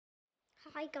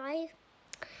Hi guys,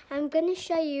 I'm going to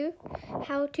show you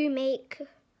how to make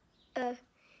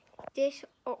this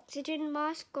oxygen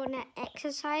mask on an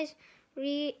exercise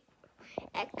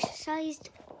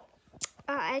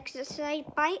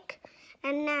bike.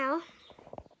 And now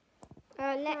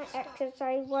let's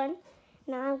exercise 1.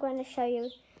 Now I'm going to show you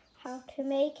how to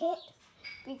make it.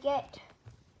 We get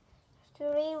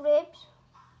 3 ribs.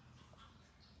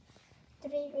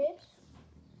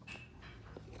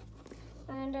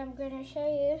 And I'm going to show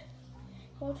you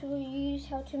how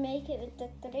to make it with the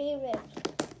 3 ribs.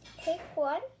 Pick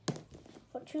one,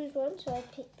 or choose one, so I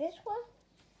pick this one.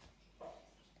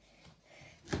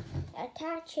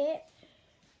 Attach it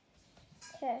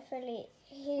carefully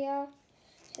here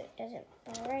so it doesn't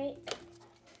break.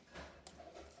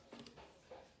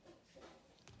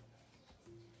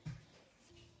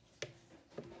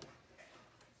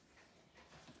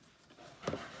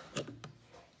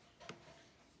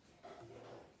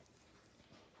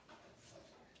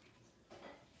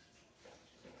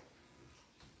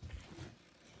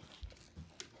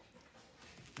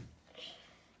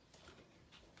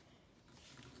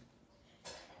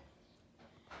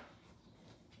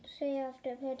 So you have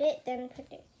to put it, then put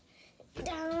it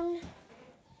down.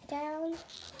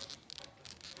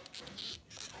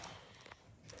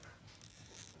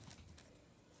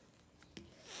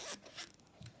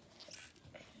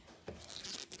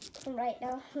 I'm right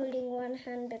now holding one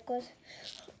hand because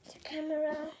it's a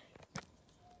camera.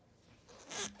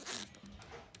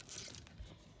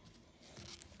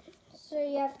 So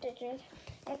you have to just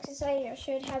exercise. You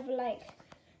should have like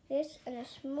this and a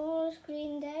small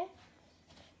screen there.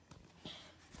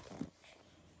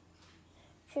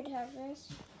 Should have this.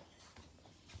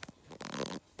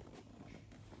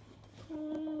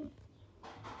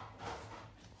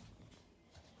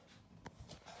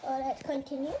 Let's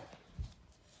continue.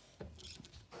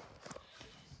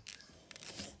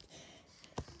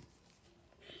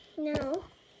 Now,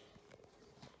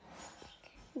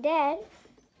 then,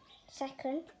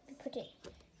 second, we put it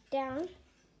down.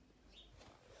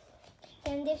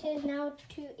 And this is now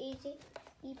 2 easy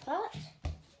parts.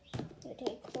 You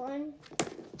take 1,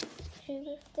 2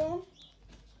 of them.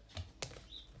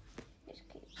 Just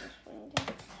keep this one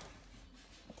there.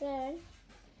 Then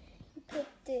you put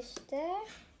this there.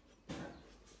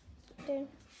 Then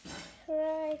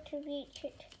try to reach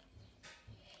it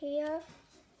here.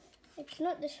 It's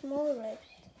not the small ribs.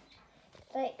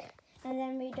 And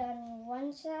then we done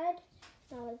one side.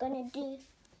 Now we're gonna do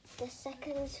the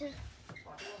second side.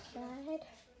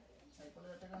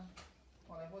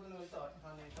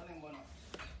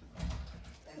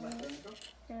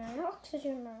 An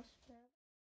oxygen mask.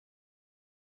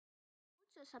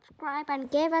 Also subscribe and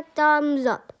give a thumbs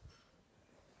up.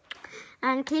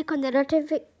 And click on the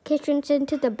notifications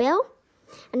into the bell.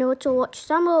 And also watch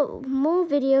some more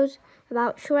videos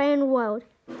about Shreyan World.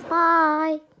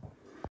 Bye!